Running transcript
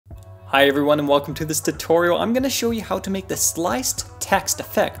Hi everyone and welcome to this tutorial. I'm going to show you how to make the sliced text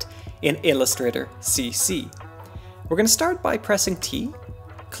effect in Illustrator CC. We're going to start by pressing T,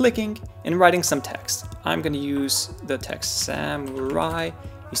 clicking, and writing some text. I'm going to use the text samurai.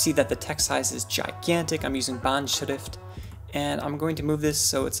 You see that the text size is gigantic. I'm using Bandschrift, and I'm going to move this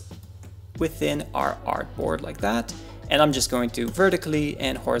so it's within our artboard like that. And I'm just going to vertically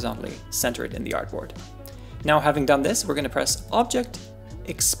and horizontally center it in the artboard. Now, having done this, we're going to press Object,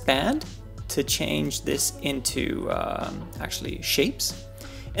 Expand to change this into actually shapes.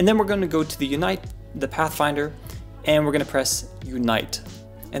 And then we're going to go to the Pathfinder, and we're going to press Unite.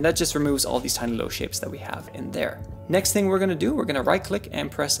 And that just removes all these tiny little shapes that we have in there. Next thing we're going to do, we're going to right click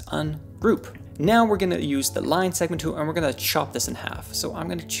and press Ungroup. Now we're going to use the line segment tool and we're going to chop this in half. So I'm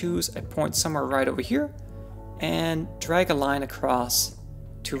going to choose a point somewhere right over here and drag a line across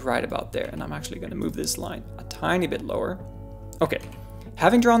to right about there. And I'm actually going to move this line a tiny bit lower. Okay.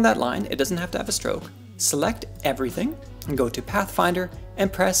 Having drawn that line, it doesn't have to have a stroke. Select everything and go to Pathfinder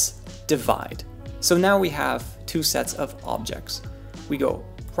and press Divide. So now we have two sets of objects. We go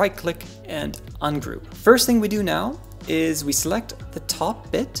right click and ungroup. First thing we do now is we select the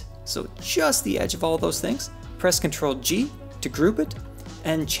top bit, so just the edge of all those things. Press Ctrl G to group it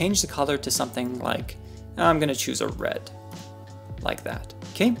and change the color to something like, I'm going to choose a red, like that.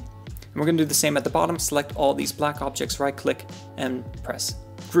 Okay. And we're going to do the same at the bottom. Select all these black objects, right click and press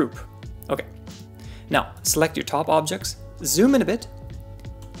group. Okay. Now select your top objects, zoom in a bit,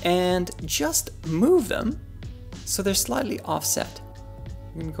 and just move them so they're slightly offset.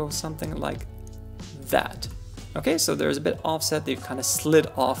 We're going to go something like that. Okay, so there's a bit offset. They've kind of slid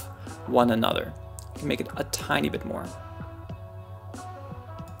off one another. You can make it a tiny bit more.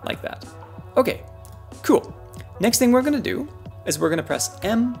 Like that. Okay, cool. Next thing we're going to do is we're going to press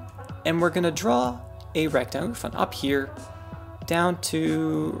M, and we're going to draw a rectangle from up here down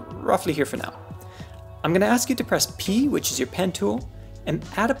to roughly here for now. I'm going to ask you to press P, which is your pen tool, and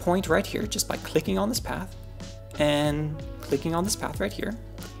add a point right here just by clicking on this path and clicking on this path right here.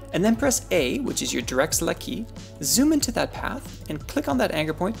 And then press A, which is your direct select key, zoom into that path and click on that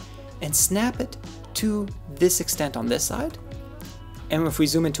anchor point and snap it to this extent on this side. And if we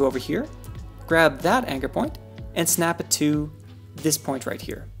zoom into over here, grab that anchor point and snap it to this point right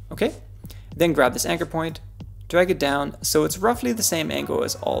here. Okay, then grab this anchor point, drag it down so it's roughly the same angle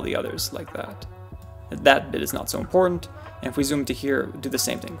as all the others, like that. That bit is not so important. And if we zoom to here, do the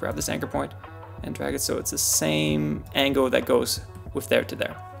same thing. Grab this anchor point and drag it so it's the same angle that goes with there to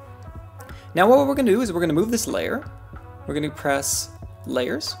there. Now what we're going to do is we're going to move this layer. We're going to press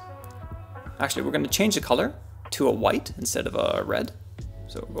Layers. Actually, we're going to change the color to a white instead of a red.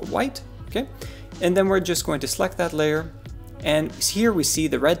 So we'll go white, okay? And then we're just going to select that layer. And here we see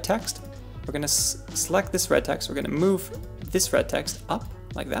the red text. We're going to select this red text. We're going to move this red text up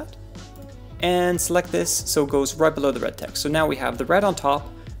like that. And select this so it goes right below the red text. So now we have the red on top,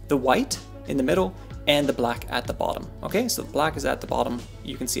 the white in the middle, and the black at the bottom. Okay, so the black is at the bottom.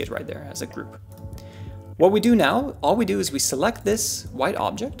 You can see it right there as a group. What we do now, all we do is we select this white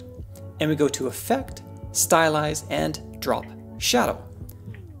object and we go to Effect, Stylize, and Drop Shadow.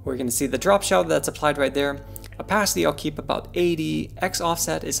 We're going to see the drop shadow that's applied right there. Opacity I'll keep about 80. X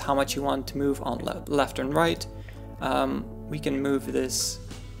offset is how much you want to move on left and right. We can move this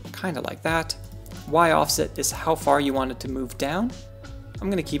kind of like that. Y offset is how far you want it to move down.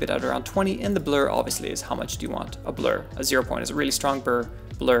 I'm going to keep it at around 20, and the blur obviously is how much do you want a blur. A 0 point is a really strong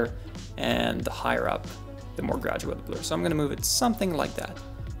blur, and the higher up, the more gradual the blur. So I'm going to move it something like that.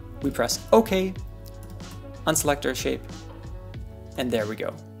 We press OK, unselect our shape, and there we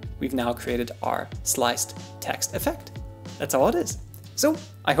go. We've now created our sliced text effect. That's all it is. So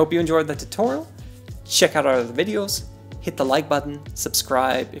I hope you enjoyed the tutorial. Check out our other videos. Hit the like button,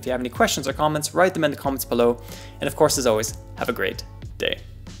 subscribe. If you have any questions or comments, write them in the comments below. And of course, as always, have a great day.